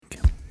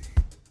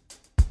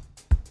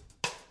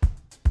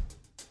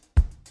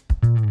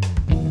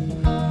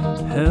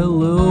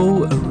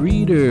Hello,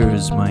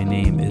 readers. My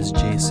name is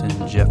Jason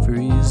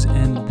Jeffries,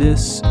 and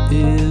this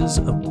is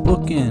a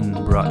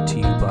Bookin brought to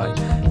you by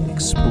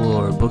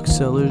Explore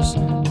Booksellers,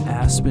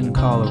 Aspen,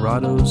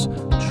 Colorado's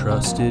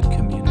trusted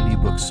community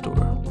bookstore.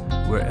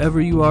 Wherever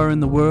you are in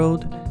the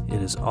world,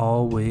 it is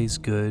always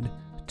good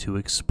to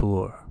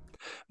explore.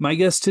 My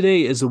guest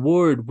today is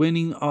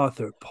award-winning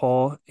author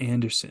Paul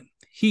Andersen.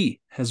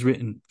 He has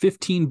written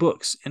 15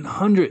 books and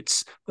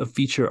hundreds of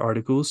feature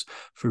articles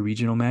for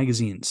regional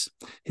magazines.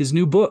 His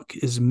new book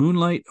is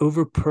Moonlight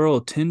Over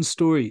Pearl, 10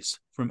 Stories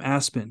from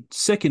Aspen,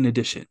 second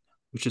edition,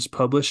 which is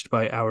published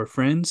by our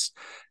friends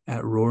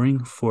at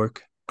Roaring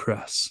Fork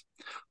Press.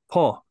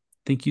 Paul,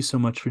 thank you so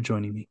much for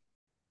joining me.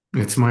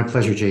 It's my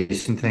pleasure,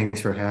 Jason.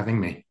 Thanks for having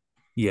me.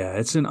 Yeah,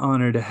 it's an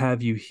honor to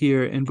have you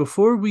here. And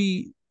before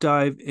we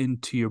dive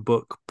into your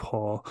book,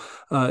 Paul,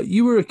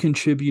 you were a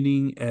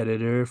contributing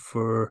editor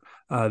for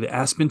the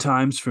Aspen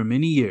Times for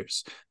many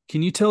years.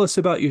 Can you tell us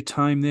about your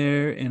time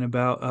there and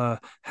about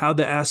how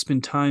the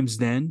Aspen Times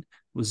then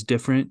was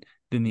different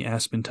than the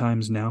Aspen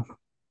Times now?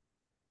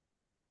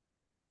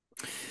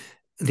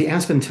 The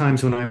Aspen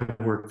Times, when I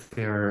worked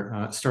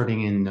there,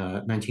 starting in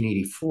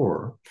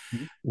 1984,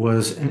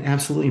 was an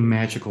absolutely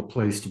magical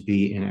place to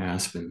be in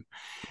Aspen.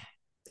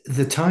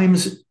 The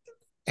Times,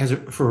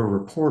 for a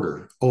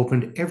reporter,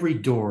 opened every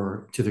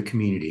door to the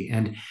community.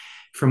 And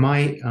for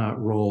my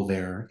role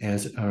there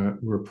as a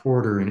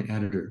reporter and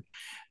editor,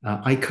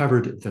 I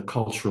covered the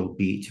cultural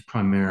beat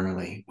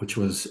primarily, which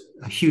was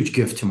a huge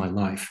gift to my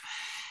life.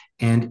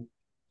 And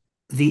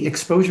the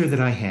exposure that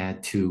I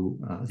had to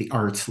the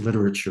arts,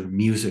 literature,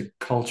 music,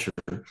 culture,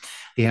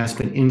 the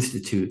Aspen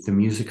Institute, the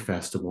music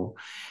festival,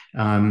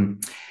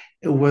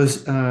 it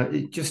was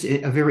just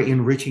a very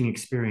enriching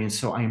experience.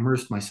 So I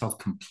immersed myself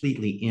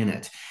completely in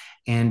it.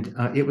 And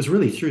it was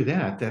really through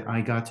that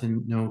I got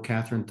to know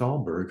Catherine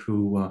Thalberg,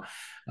 who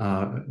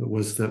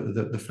was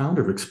the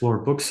founder of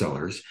Explore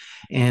Booksellers.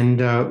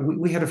 And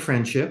we had a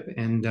friendship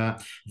and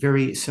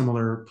very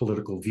similar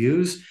political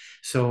views.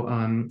 So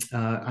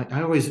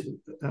I always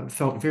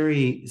felt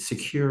very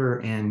secure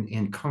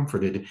and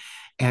comforted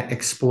at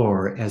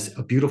Explore as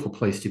a beautiful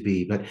place to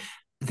be. But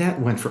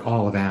that went for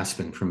all of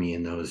Aspen for me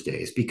in those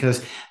days,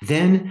 because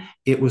then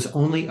it was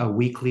only a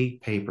weekly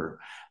paper.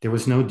 There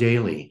was no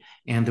daily,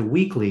 and the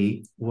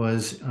weekly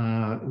was a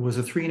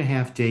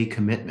 3.5 day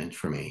commitment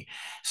for me.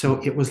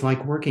 So it was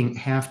like working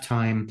half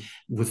time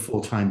with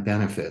full time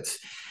benefits.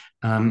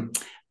 Um,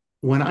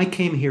 when I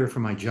came here for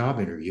my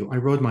job interview, I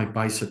rode my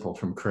bicycle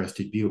from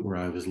Crested Butte, where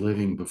I was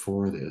living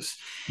before this.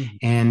 Mhm.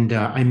 And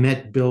I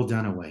met Bill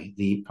Dunaway,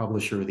 the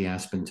publisher of the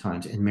Aspen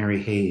Times, and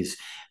Mary Hayes,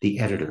 the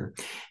editor.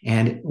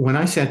 And when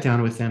I sat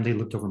down with them, they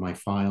looked over my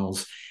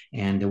files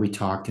and we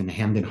talked and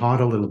hemmed and hawed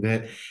a little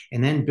bit.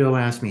 And then Bill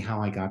asked me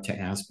how I got to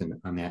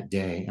Aspen on that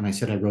day. And I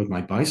said, I rode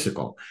my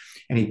bicycle.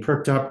 And he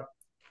perked up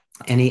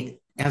and he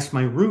asked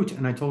my route,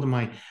 and I told him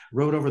I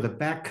rode over the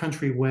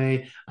backcountry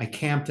way. I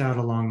camped out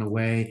along the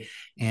way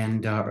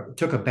and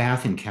took a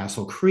bath in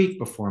Castle Creek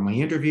before my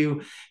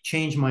interview,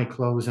 changed my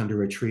clothes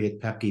under a tree at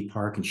Pepke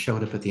Park, and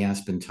showed up at the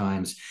Aspen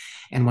Times.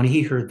 And when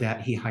he heard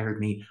that, he hired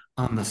me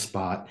on the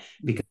spot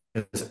because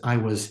I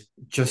was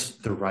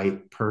just the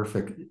right,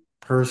 perfect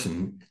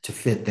person to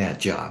fit that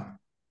job.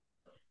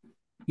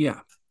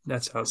 Yeah,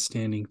 that's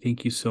outstanding.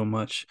 Thank you so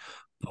much,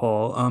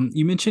 Paul.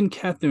 You mentioned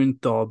Catherine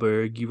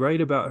Thalberg. You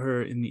write about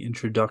her in the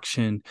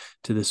introduction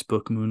to this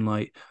book,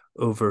 Moonlight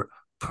Over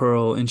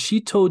Pearl, and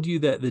she told you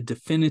that the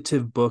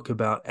definitive book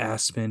about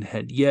Aspen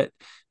had yet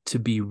to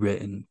be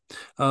written.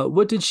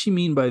 What did she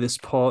mean by this,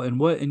 Paul, and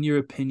what, in your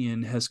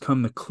opinion, has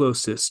come the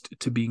closest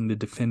to being the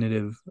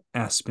definitive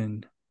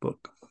Aspen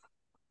book?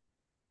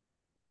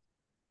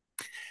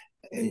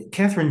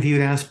 Catherine viewed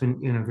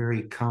Aspen in a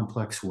very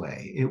complex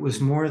way. It was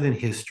more than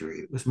history,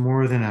 it was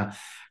more than a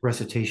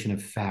recitation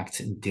of facts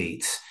and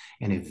dates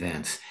and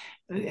events.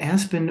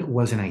 Aspen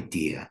was an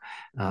idea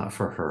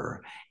for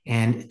her,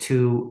 and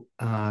to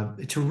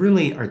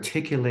really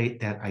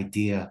articulate that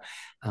idea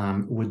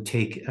would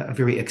take a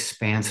very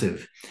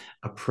expansive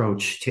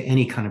approach to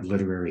any kind of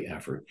literary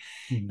effort.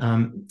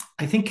 Mhm.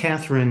 I think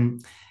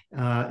Catherine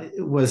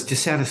was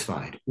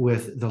dissatisfied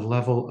with the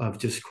level of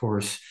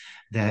discourse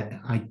that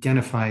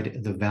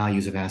identified the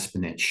values of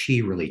Aspen that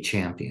she really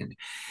championed.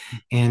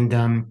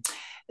 And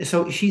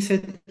so she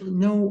said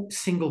no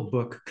single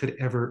book could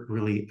ever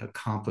really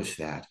accomplish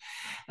that.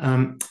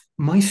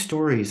 My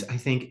stories, I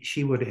think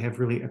she would have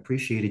really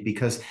appreciated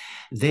because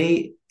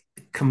they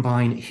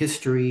combine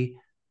history,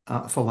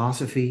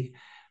 philosophy,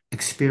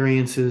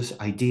 experiences,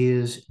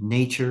 ideas,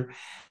 nature.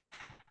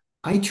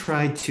 I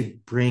tried to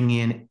bring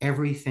in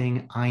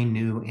everything I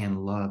knew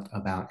and loved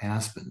about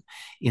Aspen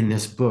in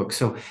this book.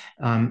 So,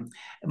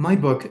 my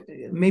book,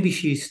 maybe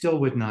she still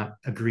would not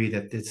agree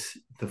that it's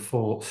the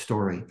full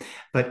story,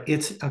 but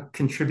it's a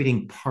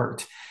contributing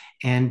part.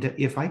 And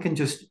if I can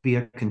just be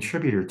a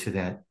contributor to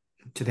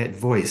that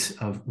voice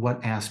of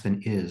what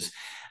Aspen is,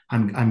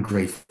 I'm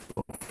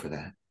grateful for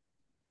that.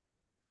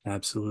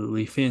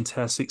 Absolutely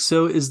fantastic.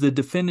 So, is the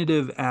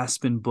definitive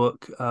Aspen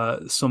book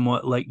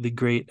somewhat like the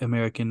great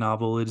American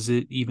novel? Is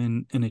it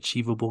even an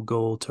achievable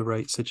goal to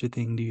write such a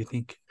thing, do you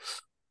think?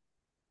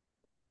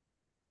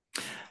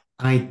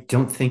 I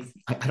don't think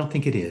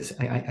it is.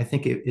 I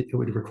think it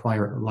would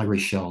require library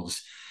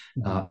shelves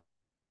Mhm. uh,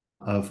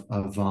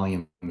 of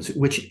volumes,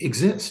 which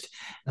exist.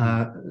 Mhm.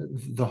 Uh,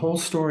 the whole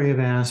story of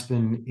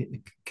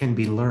Aspen can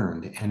be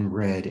learned and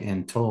read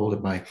and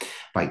told by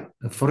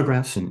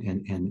photographs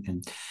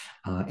and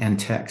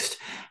text.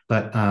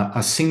 But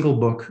a single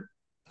book,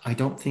 I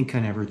don't think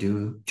can ever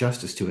do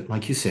justice to it.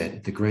 Like you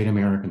said, the great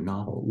American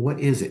novel. What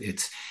is it?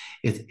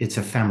 It's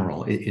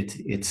ephemeral.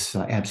 It's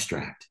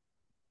abstract.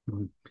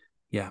 Mhm.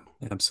 Yeah,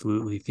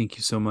 absolutely. Thank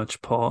you so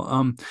much,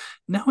 Paul.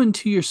 Now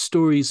into your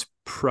stories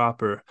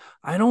proper.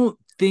 I don't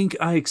think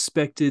I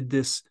expected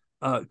this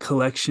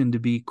collection to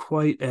be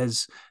quite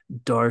as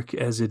dark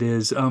as it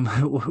is,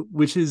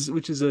 which is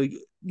a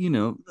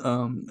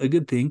a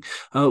good thing.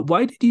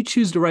 Why did you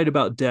choose to write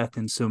about death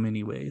in so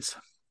many ways?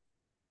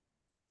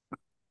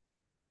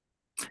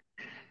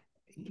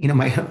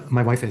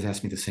 My wife has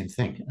asked me the same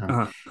thing.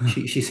 Uh-huh.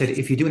 She said,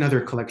 if you do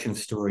another collection of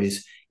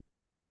stories,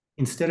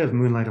 instead of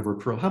Moonlight Over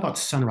Pearl, how about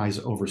Sunrise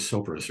Over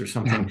Sopris or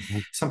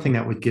something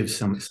that would give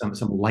some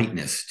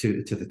lightness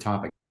to the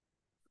topic.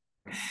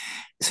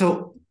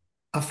 So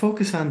a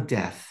focus on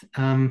death.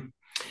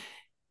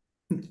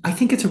 I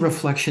think it's a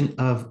reflection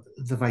of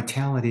the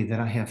vitality that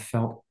I have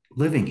felt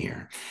living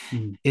here.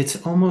 Mm,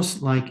 It's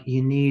almost like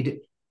you need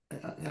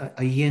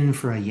a yin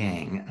for a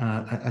yang,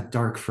 a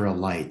dark for a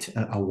light,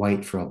 a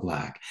white for a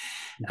black.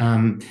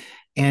 Um,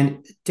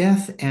 and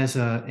death as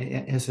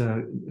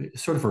a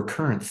sort of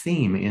recurrent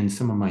theme in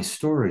some of my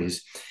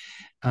stories.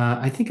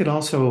 I think it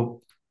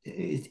also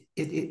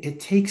it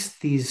takes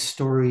these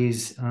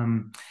stories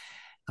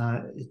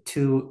uh,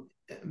 to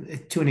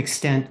to an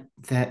extent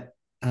that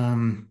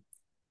I'm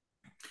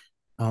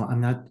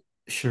not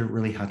sure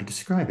really how to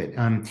describe it.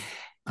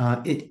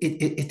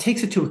 It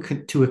takes it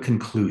to a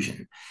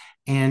conclusion,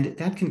 and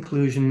that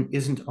conclusion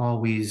isn't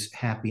always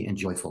happy and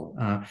joyful.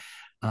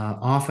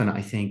 Often,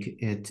 I think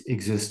it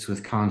exists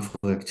with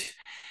conflict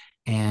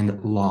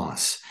and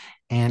loss.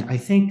 And I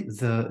think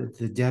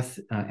the death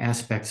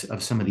aspects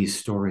of some of these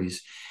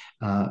stories,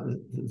 uh,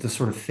 the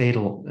sort of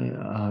fatal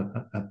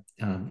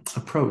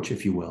approach,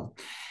 if you will,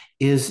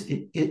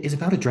 is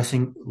about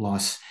addressing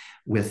loss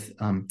with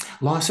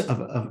loss of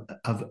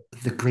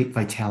the great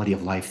vitality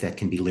of life that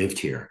can be lived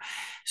here.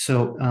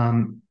 So,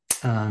 um,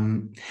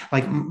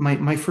 like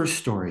my first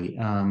story,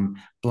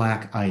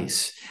 Black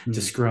Ice, mm,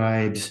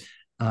 describes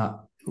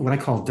what I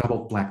call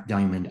double black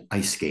diamond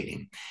ice skating.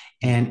 mm,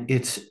 And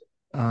it's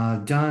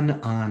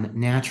done on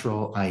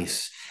natural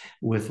ice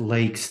with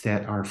lakes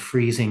that are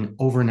freezing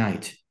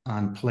overnight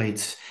on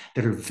plates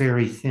that are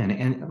very thin.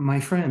 And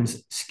my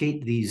friends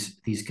skate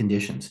these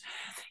conditions.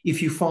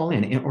 If you fall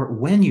in, or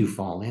when you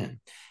fall in,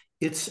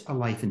 it's a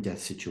life and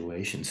death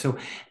situation. So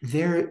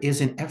there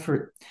is an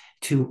effort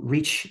to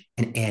reach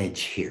an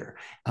edge here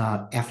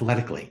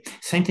athletically.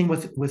 Same thing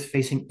with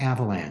facing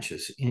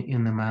avalanches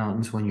in the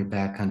mountains when you're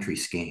backcountry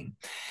skiing.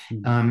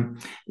 mm. Um,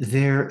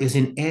 there is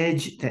an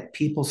edge that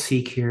people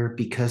seek here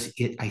because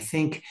it, I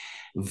think,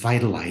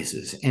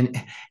 vitalizes. And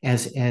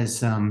as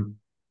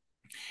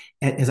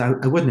I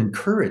wouldn't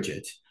encourage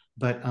it,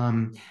 but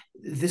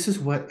this is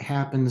what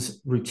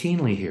happens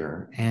routinely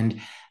here.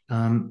 And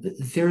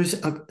there's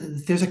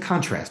a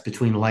contrast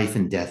between life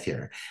and death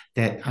here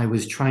that I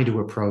was trying to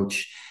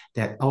approach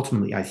that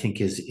ultimately I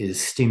think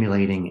is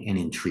stimulating and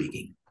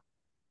intriguing.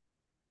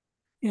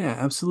 Yeah,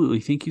 absolutely.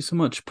 Thank you so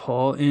much,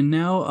 Paul. And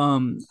now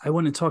I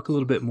want to talk a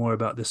little bit more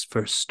about this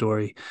first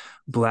story,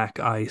 Black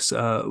Ice,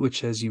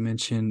 which, as you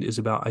mentioned, is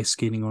about ice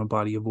skating on a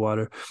body of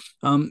water.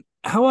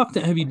 How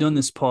often have you done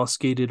this, Paul,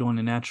 skated on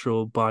a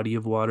natural body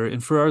of water?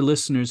 And for our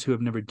listeners who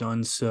have never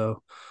done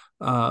so,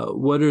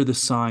 what are the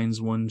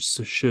signs one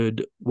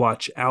should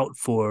watch out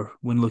for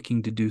when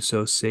looking to do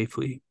so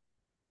safely?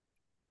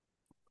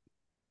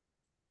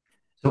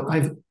 So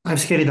I've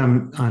skated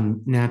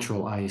on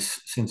natural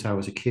ice since I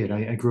was a kid.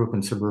 I grew up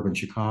in suburban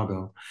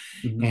Chicago,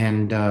 Mhm.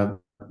 and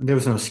there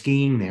was no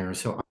skiing there,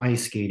 so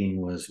ice skating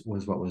was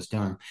what was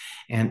done.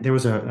 And there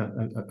was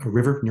a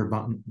river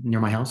near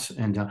my house,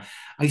 and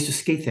I used to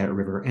skate that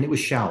river, and it was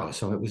shallow,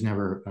 so it was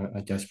never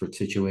a desperate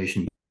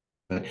situation.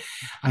 But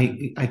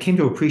I came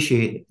to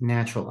appreciate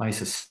natural ice,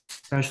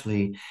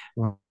 especially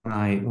when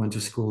I went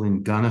to school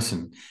in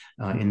Gunnison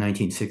in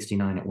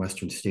 1969 at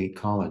Western State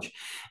College.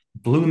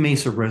 Blue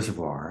Mesa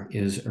Reservoir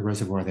is a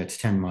reservoir that's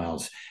 10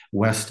 miles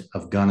west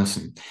of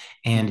Gunnison.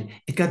 And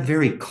it got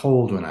very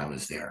cold when I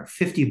was there.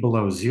 50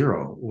 below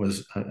zero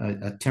was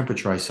a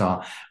temperature I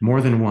saw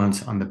more than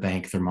once on the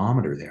bank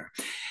thermometer there.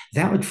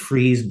 That would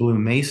freeze Blue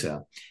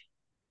Mesa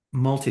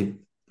multi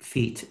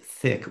feet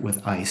thick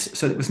with ice.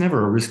 So it was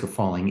never a risk of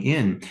falling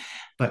in.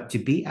 But to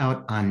be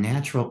out on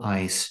natural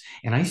ice,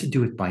 and I used to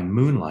do it by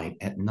moonlight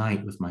at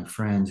night with my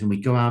friends, and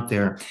we'd go out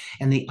there,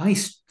 and the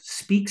ice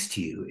speaks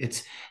to you.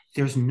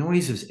 There's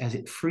noises as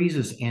it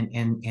freezes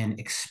and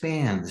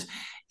expands,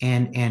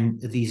 and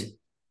these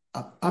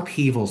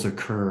upheavals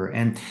occur,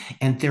 and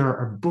there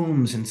are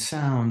booms and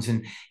sounds,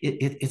 and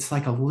it's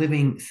like a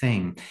living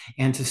thing.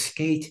 And to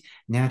skate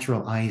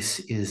natural ice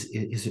is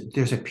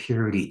there's a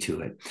purity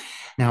to it.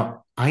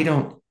 Now, I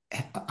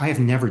have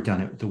never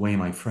done it the way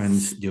my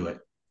friends do it.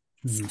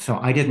 Mhm. So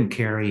I didn't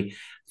carry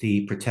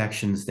the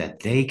protections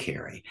that they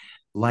carry,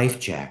 life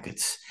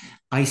jackets,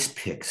 ice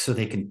picks so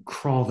they can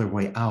crawl their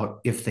way out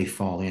if they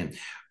fall in,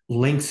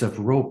 lengths of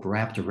rope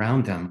wrapped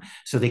around them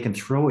so they can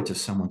throw it to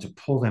someone to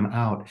pull them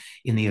out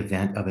in the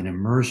event of an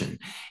immersion.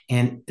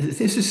 And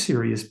this is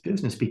serious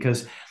business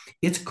because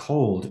it's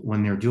cold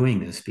when they're doing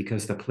this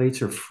because the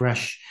plates are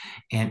fresh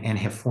and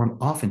have formed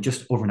often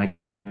just overnight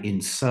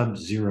in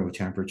sub-zero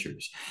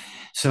temperatures.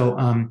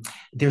 So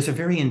there's a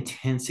very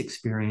intense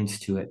experience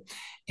to it,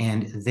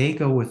 and they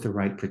go with the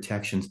right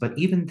protections. But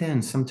even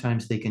then,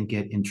 sometimes they can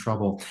get in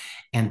trouble,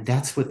 and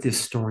that's what this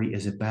story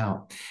is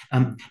about.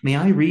 May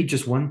I read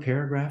just one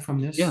paragraph from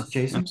Yeah, this,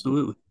 Jason?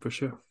 absolutely, for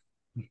sure.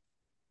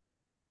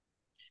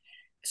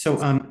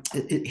 So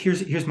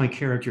here's my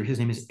character. His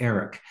name is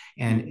Eric,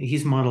 and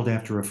he's modeled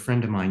after a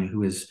friend of mine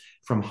who is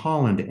from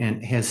Holland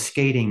and has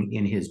skating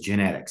in his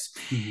genetics.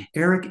 Mhm.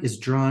 Eric is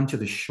drawn to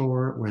the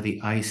shore where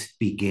the ice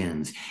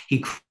begins.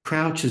 He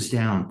crouches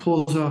down,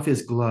 pulls off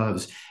his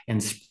gloves,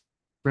 and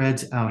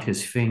spreads out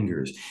his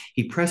fingers.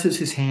 He presses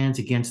his hands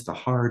against the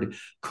hard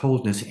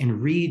coldness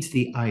and reads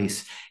the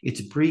ice,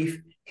 its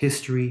brief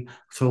history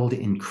told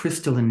in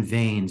crystalline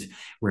veins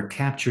where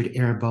captured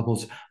air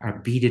bubbles are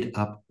beaded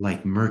up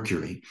like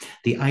mercury.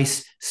 The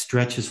ice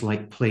stretches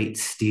like plate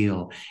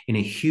steel in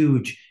a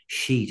huge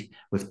sheet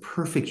with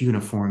perfect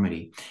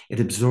uniformity. It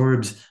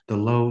absorbs the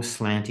low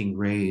slanting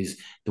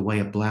rays the way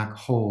a black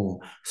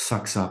hole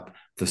sucks up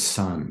the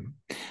sun.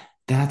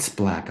 That's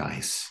black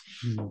ice.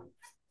 Mhm.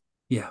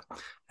 Yeah,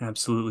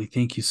 absolutely.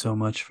 Thank you so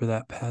much for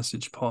that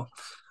passage, Paul.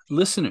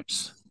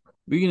 Listeners,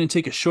 we're going to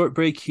take a short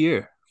break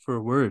here for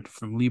a word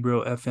from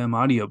Libro FM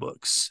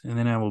audiobooks, and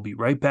then I will be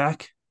right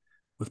back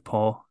with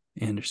Paul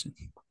Andersen.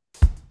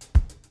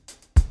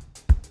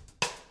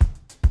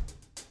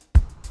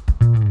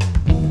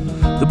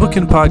 The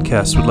Bookin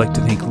Podcast would like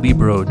to thank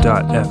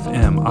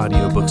Libro.fm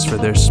audiobooks for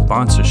their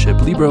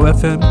sponsorship. Libro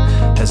FM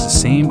has the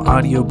same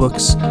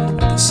audiobooks at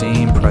the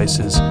same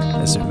prices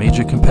as their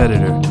major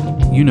competitor.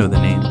 You know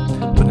the name.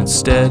 But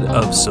instead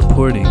of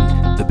supporting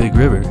the Big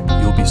River,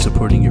 you'll be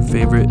supporting your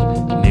favorite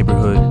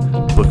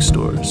neighborhood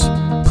bookstores.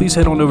 Please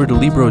head on over to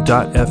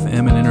Libro.fm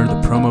and enter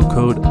the promo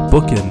code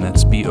BOOKIN,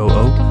 that's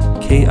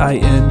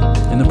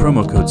BOOKIN, in the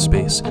promo code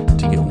space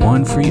to get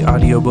one free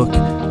audiobook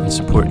and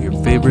support your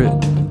favorite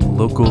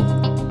local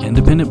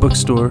independent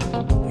bookstore,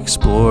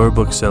 explore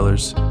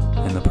booksellers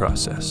in the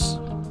process.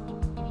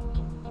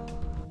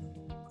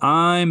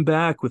 I'm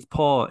back with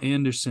Paul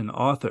Andersen,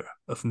 author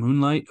of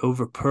Moonlight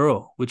Over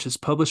Pearl, which is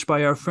published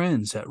by our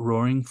friends at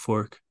Roaring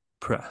Fork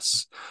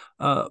Press.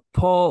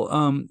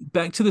 Paul,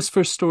 back to this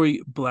first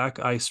story, Black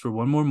Ice, for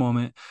one more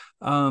moment.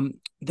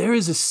 There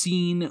is a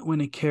scene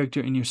when a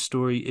character in your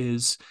story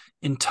is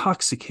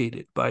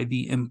intoxicated by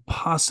the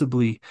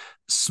impossibly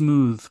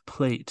smooth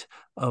plate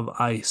of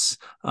ice.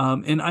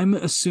 And I'm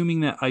assuming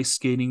that ice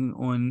skating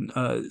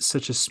on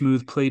such a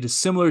smooth plate is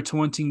similar to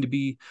wanting to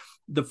be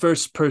the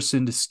first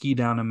person to ski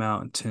down a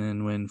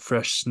mountain when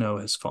fresh snow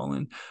has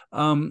fallen.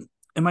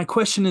 And my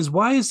question is,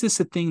 why is this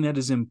a thing that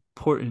is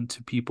important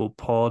to people,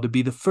 Paul, to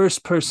be the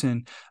first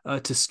person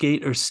to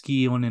skate or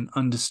ski on an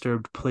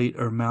undisturbed plate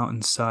or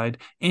mountainside?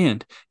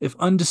 And if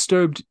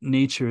undisturbed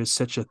nature is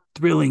such a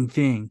thrilling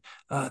thing,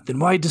 then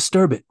why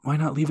disturb it? Why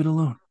not leave it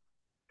alone?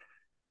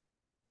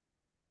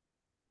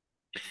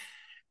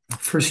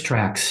 First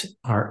tracks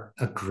are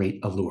a great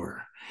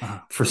allure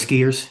Uh-huh. for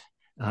skiers,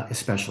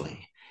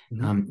 especially.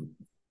 Mhm.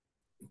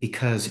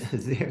 Because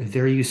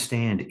there you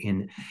stand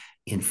in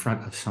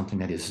front of something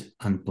that is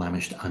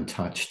unblemished,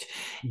 untouched,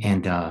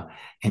 Mhm.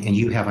 and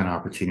you have an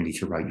opportunity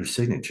to write your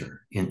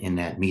signature in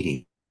that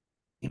meeting.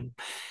 Mhm.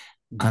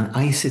 On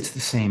ice, it's the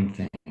same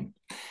thing.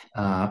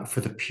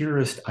 For the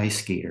purest ice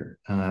skater,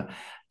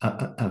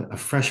 a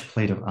fresh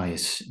plate of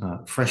ice,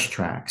 fresh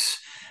tracks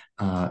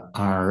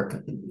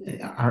are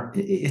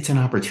it's an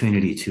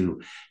opportunity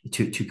to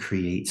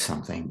create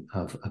something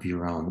of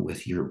your own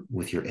with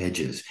your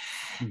edges.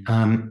 Mhm.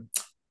 Um,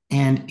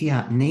 and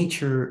yeah,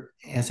 nature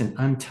as an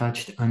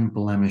untouched,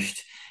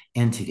 unblemished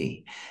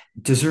entity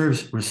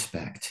deserves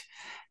respect.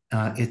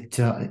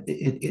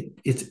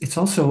 It's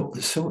also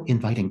so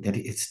inviting that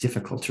it's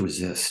difficult to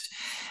resist.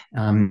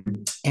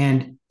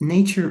 And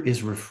nature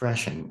is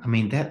refreshing. I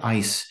mean, that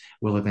ice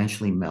will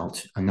eventually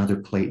melt. Another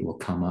plate will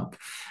come up.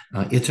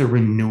 It's a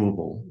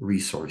renewable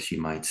resource, you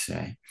might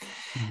say.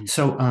 Mhm.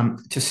 So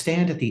to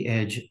stand at the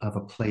edge of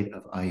a plate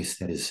of ice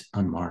that is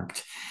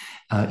unmarked,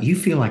 you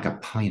feel like a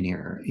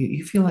pioneer.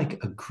 You feel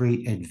like a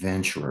great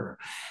adventurer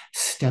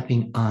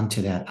stepping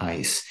onto that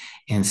ice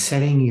and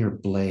setting your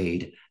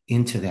blade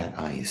into that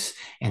ice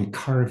and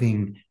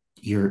carving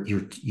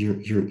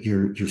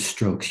your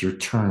strokes, your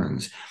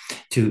turns,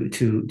 to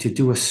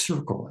do a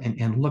circle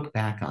and look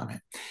back on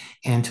it,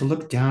 and to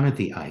look down at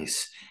the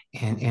ice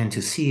and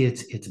to see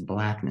its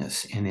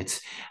blackness, and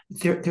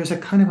there's a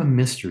kind of a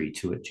mystery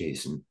to it,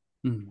 Jason,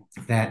 Mm.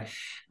 that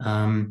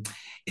um,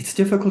 it's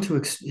difficult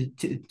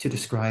to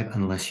describe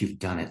unless you've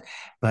done it.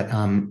 But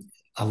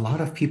a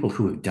lot of people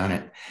who have done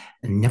it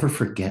never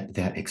forget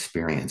that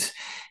experience.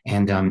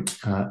 And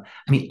I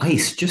mean,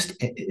 ice just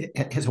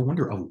has a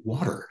wonder of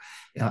water,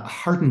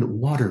 hardened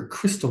water,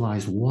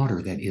 crystallized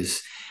water that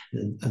is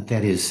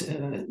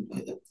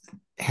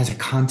has a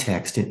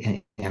context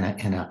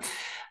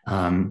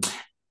um,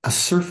 a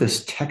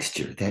surface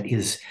texture that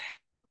is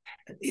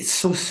it's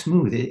so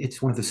smooth.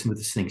 It's one of the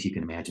smoothest things you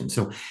can imagine.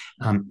 So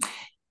um,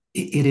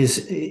 it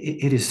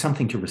is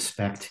something to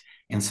respect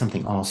and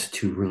something also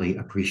to really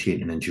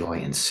appreciate and enjoy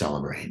and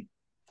celebrate.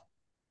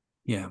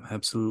 Yeah,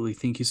 absolutely.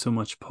 Thank you so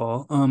much,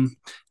 Paul.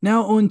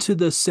 Now on to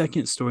the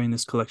second story in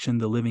this collection,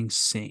 The Living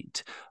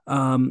Saint.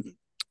 Um,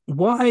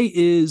 why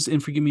is,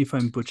 and forgive me if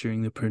I'm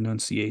butchering the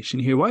pronunciation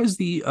here, why is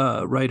the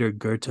writer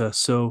Goethe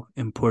so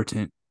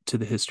important to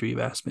the history of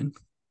Aspen?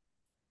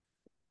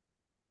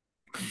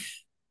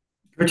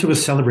 Goethe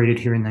was celebrated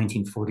here in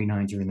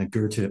 1949 during the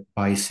Goethe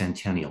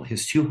bicentennial.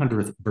 His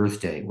 200th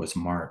birthday was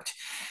marked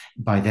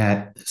by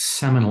that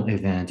seminal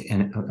event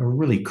and a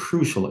really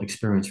crucial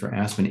experience for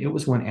Aspen. It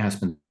was when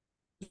Aspen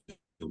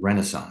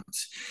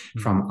renaissance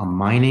Mm. from a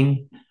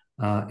mining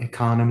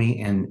economy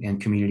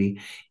and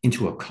community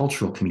into a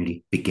cultural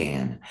community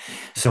began.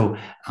 So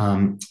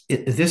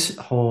this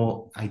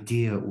whole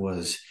idea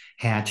was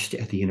hatched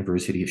at the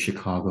University of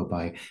Chicago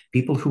by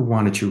people who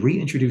wanted to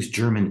reintroduce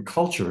German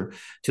culture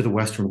to the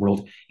Western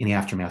world in the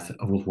aftermath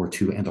of World War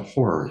II and the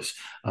horrors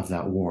of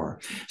that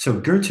war. So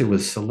Goethe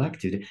was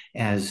selected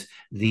as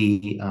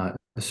the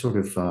sort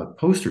of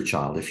poster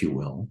child, if you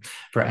will,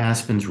 for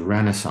Aspen's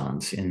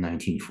Renaissance in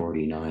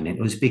 1949. And it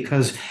was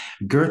because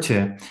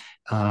Goethe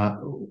uh,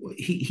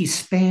 he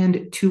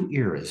spanned two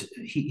eras.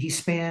 He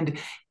spanned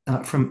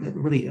from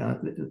really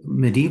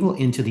medieval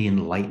into the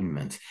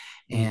Enlightenment,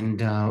 Mm.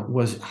 and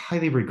was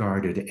highly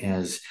regarded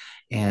as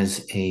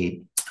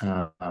a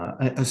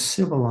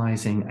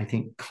civilizing, I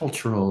think,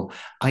 cultural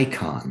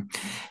icon.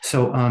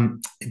 So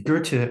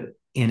Goethe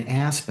in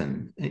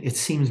Aspen, it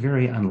seems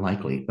very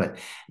unlikely, but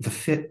the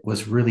fit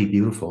was really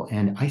beautiful.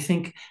 And I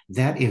think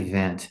that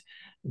event,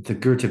 the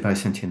Goethe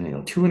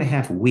Bicentennial,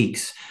 2.5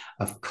 weeks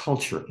of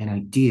culture and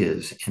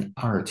ideas and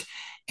art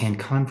and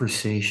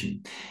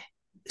conversation,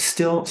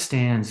 still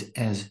stands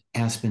as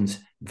Aspen's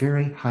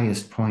very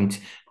highest point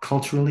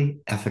culturally,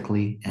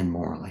 ethically, and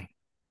morally.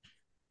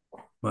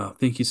 Wow,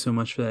 thank you so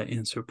much for that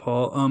answer,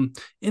 Paul.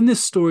 In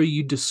this story,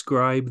 you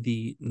describe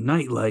the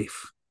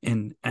nightlife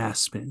in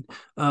Aspen.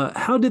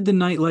 How did the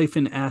nightlife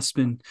in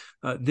Aspen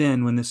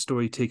then, when this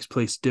story takes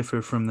place,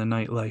 differ from the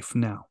nightlife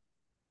now?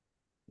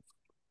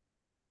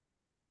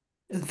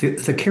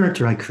 The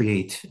character I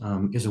create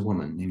is a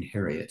woman named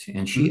Harriet,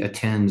 and she Mm-hmm.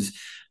 attends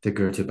the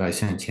Goethe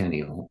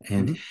Bicentennial,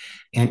 Mm-hmm.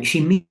 and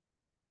she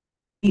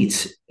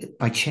meets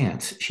by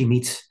chance. She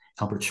meets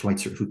Albert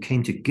Schweitzer, who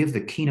came to give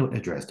the keynote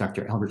address.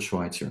 Dr. Albert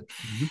Schweitzer,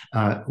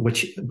 Mm-hmm.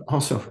 which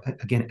also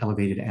again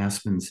elevated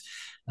Aspen's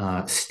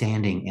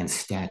standing and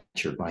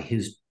stature by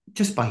his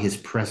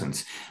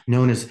presence,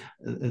 known as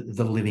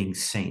the living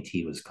saint,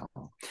 he was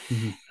called.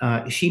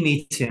 Mm-hmm. She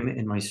meets him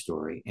in my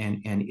story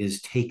and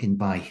is taken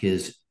by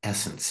his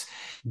essence.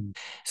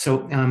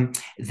 So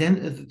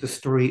then the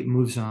story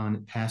moves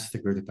on past the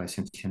Goethe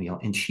Bicentennial,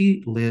 and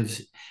she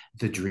lives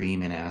the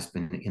dream in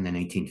Aspen in the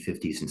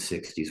 1950s and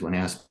 60s, when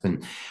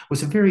Aspen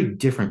was a very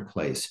different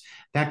place.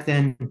 Back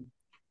then,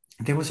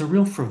 there was a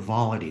real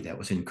frivolity that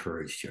was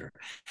encouraged here.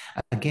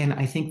 Again,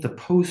 I think the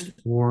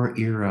post-war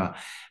era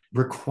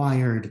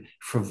required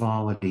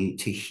frivolity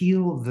to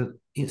heal the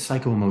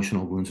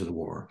psycho-emotional wounds of the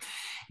war.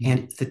 Mm-hmm.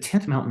 And the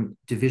 10th Mountain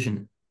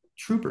Division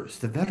troopers,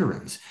 the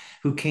veterans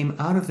who came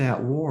out of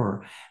that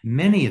war,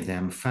 many of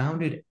them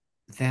founded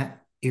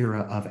that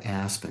era of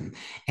Aspen.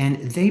 And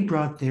they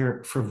brought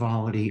their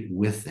frivolity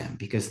with them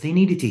because they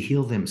needed to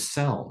heal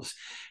themselves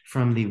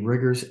from the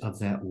rigors of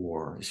that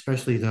war,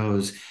 especially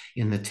those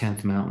in the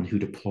 10th Mountain who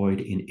deployed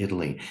in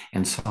Italy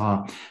and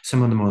saw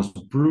some of the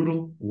most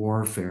brutal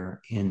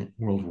warfare in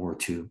World War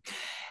II.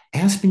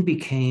 Aspen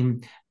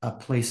became a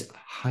place of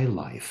high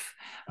life,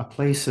 a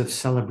place of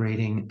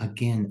celebrating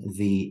again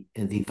the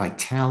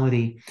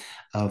vitality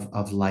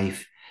of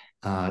life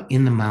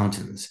in the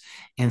mountains.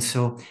 And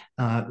so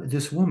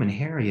this woman,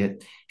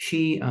 Harriet,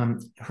 she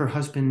her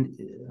husband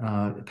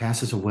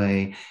passes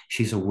away.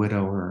 She's a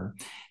widower,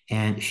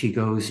 and she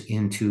goes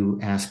into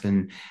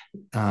Aspen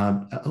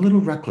a little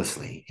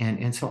recklessly.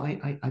 And so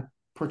I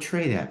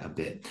portray that a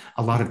bit.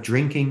 A lot of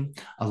drinking,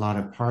 a lot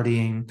of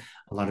partying,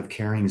 a lot of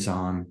carryings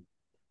on,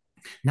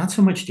 not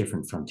so much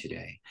different from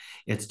today.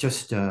 It's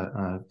just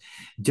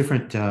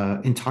different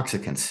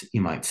intoxicants,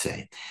 you might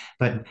say.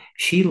 But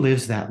she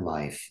lives that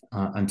life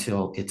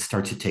until it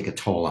starts to take a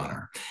toll on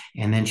her.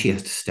 And then she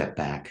has to step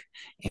back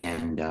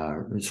and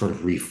sort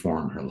of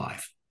reform her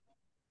life.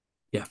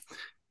 Yeah.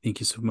 Thank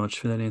you so much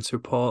for that answer,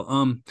 Paul.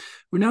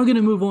 We're now going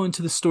to move on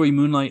to the story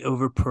Moonlight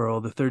Over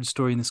Pearl, the third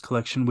story in this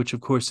collection, which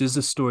of course is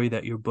the story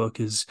that your book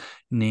is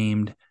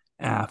named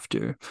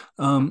after.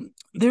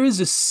 There is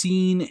a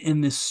scene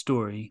in this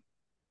story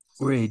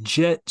where a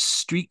jet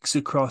streaks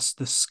across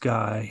the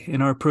sky,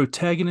 and our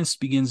protagonist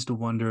begins to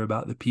wonder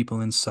about the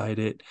people inside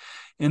it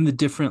and the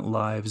different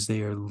lives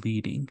they are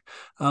leading.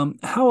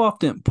 How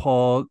often,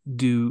 Paul,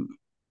 do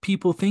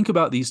people think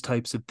about these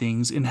types of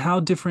things, and how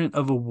different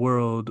of a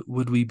world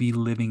would we be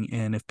living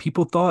in if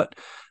people thought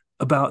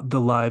about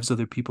the lives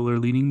other people are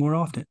leading more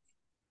often?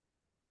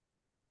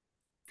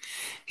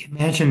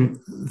 Imagine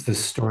the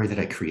story that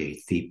I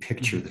create, the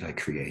picture Mm-hmm. that I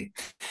create.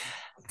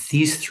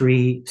 These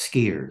three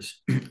skiers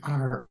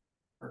are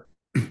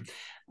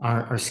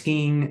are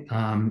skiing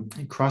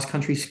cross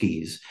country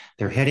skis.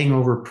 They're heading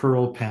over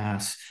Pearl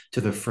Pass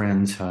to the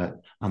Friends Hut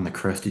on the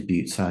Crested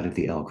Butte side of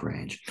the Elk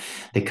Range.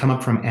 They come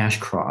up from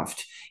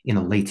Ashcroft in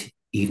a late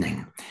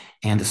evening,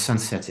 and the sun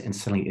sets, and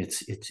suddenly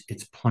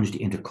it's plunged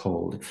into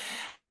cold.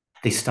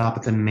 They stop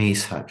at the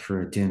Mace Hut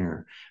for a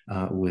dinner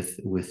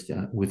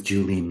with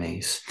Julie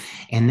Mace,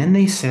 and then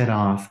they set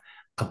off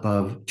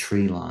above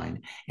tree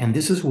line. And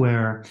this is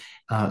where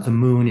the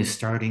moon is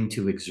starting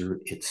to exert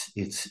its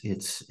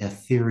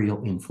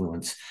ethereal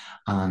influence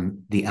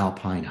on the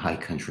alpine high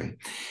country,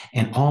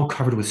 and all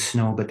covered with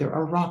snow. But there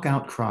are rock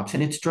outcrops,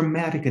 and it's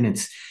dramatic, and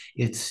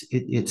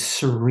it's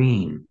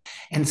serene.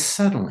 And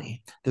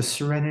suddenly, the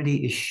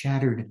serenity is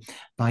shattered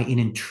by an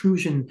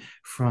intrusion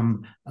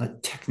from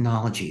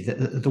technology,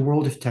 the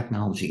world of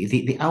technology,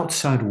 the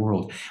outside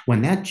world.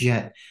 When that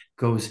jet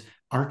goes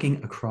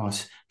arcing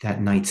across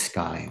that night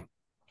sky,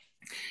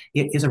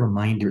 it is a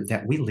reminder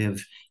that we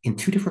live in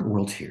two different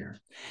worlds here.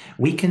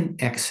 We can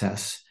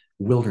access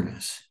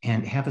wilderness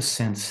and have a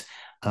sense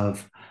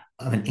of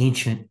an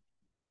ancient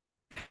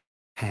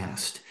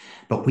past,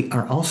 but we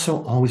are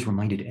also always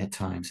reminded at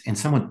times, and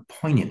somewhat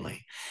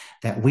poignantly,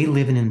 that we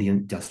live in the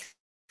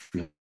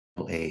industrial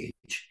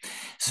age.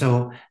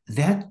 So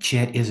that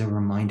jet is a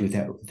reminder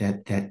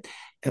that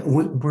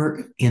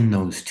we're in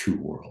those two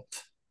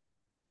worlds.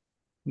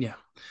 Yeah,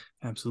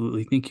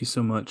 absolutely. Thank you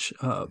so much,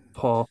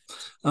 Paul.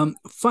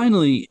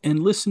 Finally, and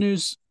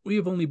listeners, we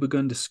have only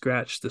begun to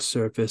scratch the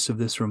surface of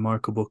this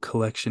remarkable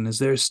collection, as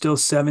there are still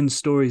 7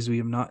 stories we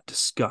have not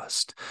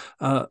discussed.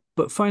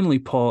 But finally,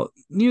 Paul,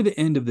 near the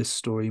end of this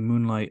story,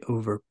 Moonlight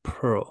Over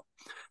Pearl,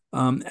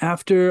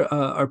 after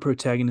our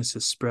protagonist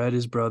has spread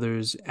his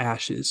brother's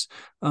ashes,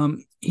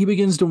 he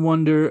begins to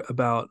wonder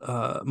about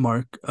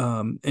Mark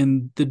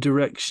and the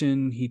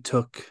direction he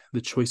took, the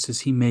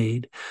choices he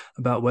made,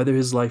 about whether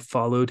his life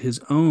followed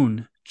his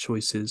own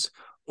choices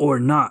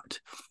or not.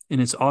 And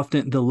it's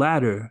often the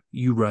latter,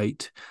 you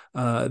write,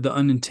 the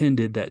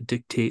unintended, that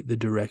dictate the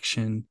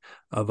direction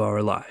of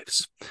our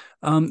lives.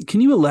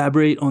 Can you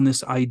elaborate on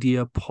this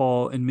idea,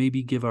 Paul, and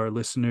maybe give our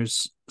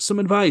listeners some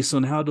advice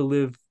on how to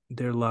live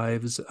their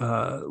lives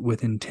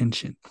with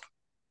intention?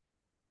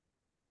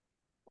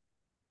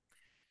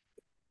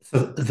 So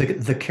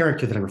the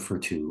character that I refer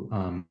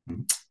to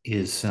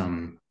is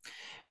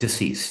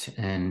deceased,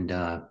 and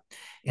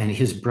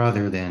his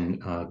brother then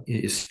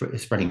is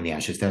spreading the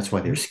ashes. That's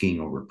why they're skiing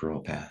over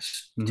Pearl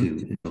Pass Mm-hmm.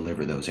 to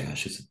deliver those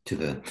ashes to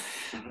the.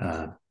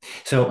 Uh,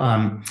 so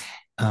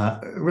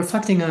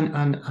reflecting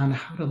on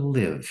how to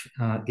live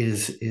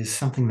is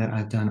something that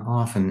I've done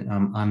often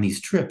on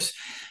these trips,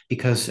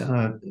 because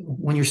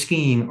when you're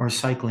skiing or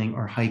cycling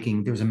or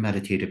hiking, there's a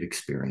meditative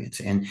experience,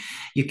 and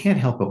you can't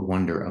help but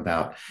wonder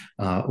about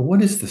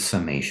what is the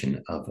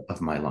summation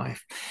of my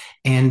life.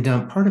 And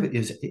part of it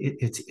is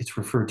it's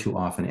referred to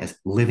often as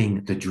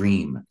living the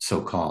dream,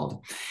 so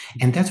called.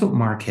 And that's what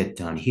Mark had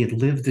done. He had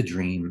lived the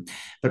dream,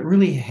 but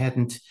really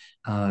hadn't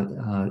uh,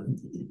 uh,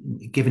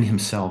 given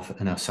himself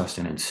enough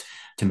sustenance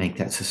to make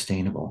that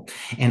sustainable.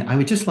 And I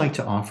would just like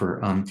to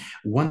offer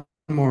one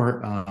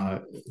more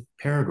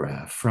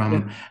paragraph Yeah.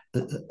 from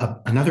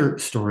another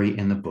story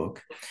in the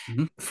book,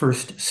 Mm-hmm.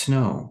 First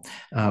Snow,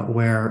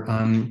 where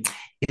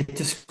it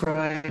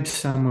describes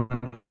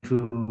someone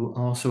who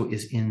also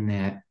is in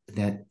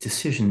that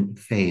decision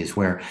phase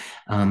where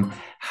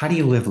how do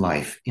you live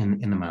life in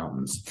the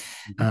mountains?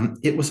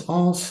 It was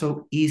all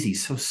so easy,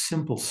 so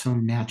simple, so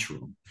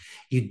natural.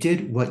 You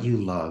did what you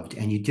loved,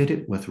 and you did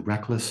it with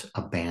reckless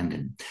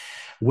abandon.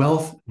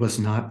 Wealth was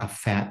not a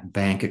fat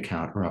bank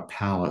account or a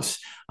palace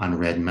on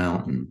Red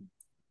Mountain.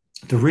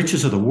 The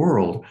riches of the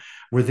world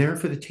were there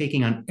for the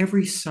taking on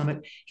every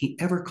summit he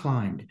ever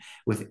climbed,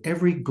 with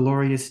every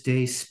glorious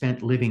day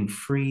spent living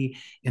free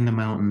in the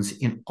mountains,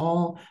 in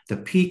all the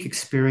peak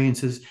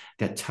experiences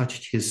that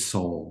touched his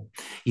soul.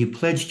 You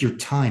pledged your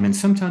time and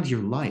sometimes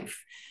your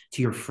life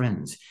to your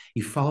friends.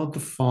 You followed the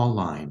fall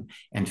line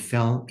and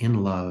fell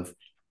in love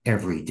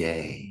every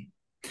day.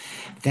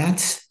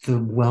 That's the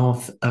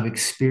wealth of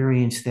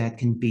experience that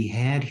can be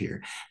had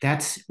here.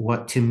 That's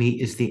what, to me,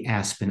 is the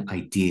Aspen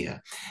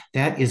idea.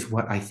 That is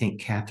what I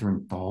think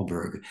Catherine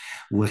Ballberg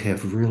would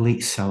have really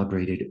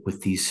celebrated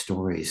with these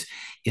stories,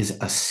 is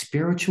a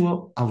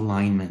spiritual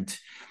alignment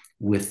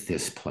with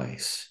this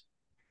place.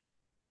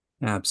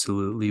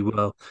 Absolutely.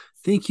 Well,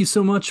 thank you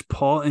so much,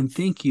 Paul, and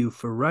thank you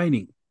for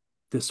writing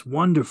this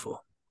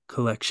wonderful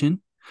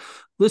collection.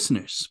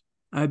 Listeners,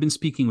 I've been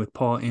speaking with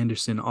Paul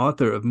Andersen,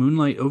 author of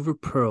Moonlight Over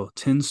Pearl,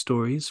 10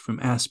 Stories from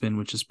Aspen,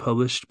 which is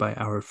published by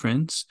our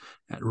friends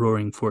at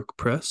Roaring Fork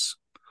Press.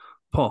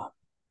 Paul,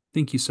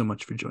 thank you so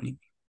much for joining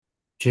me.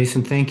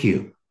 Jason, thank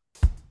you.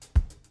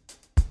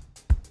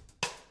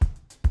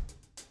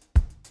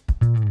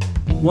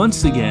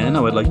 Once again, I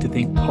would like to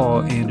thank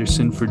Paul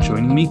Andersen for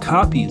joining me.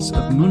 Copies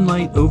of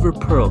Moonlight Over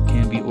Pearl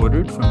can be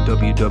ordered from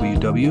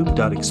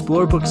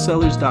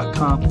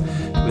www.explorebooksellers.com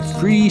with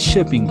free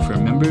shipping for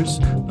members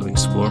of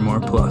Explore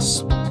More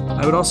Plus.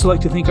 I would also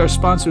like to thank our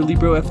sponsor,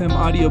 Libro FM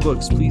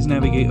Audiobooks. Please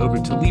navigate over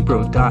to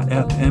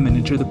libro.fm and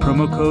enter the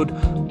promo code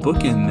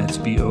Bookin, that's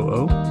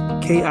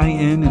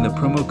BOOKIN, in the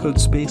promo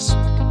code space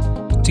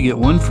to get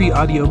one free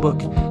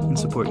audiobook and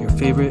support your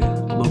favorite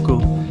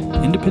local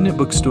independent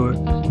bookstore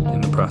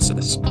in the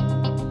process.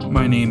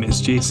 My name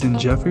is Jason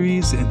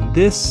Jefferies, and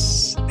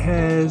this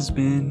has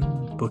been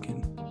Bookin'.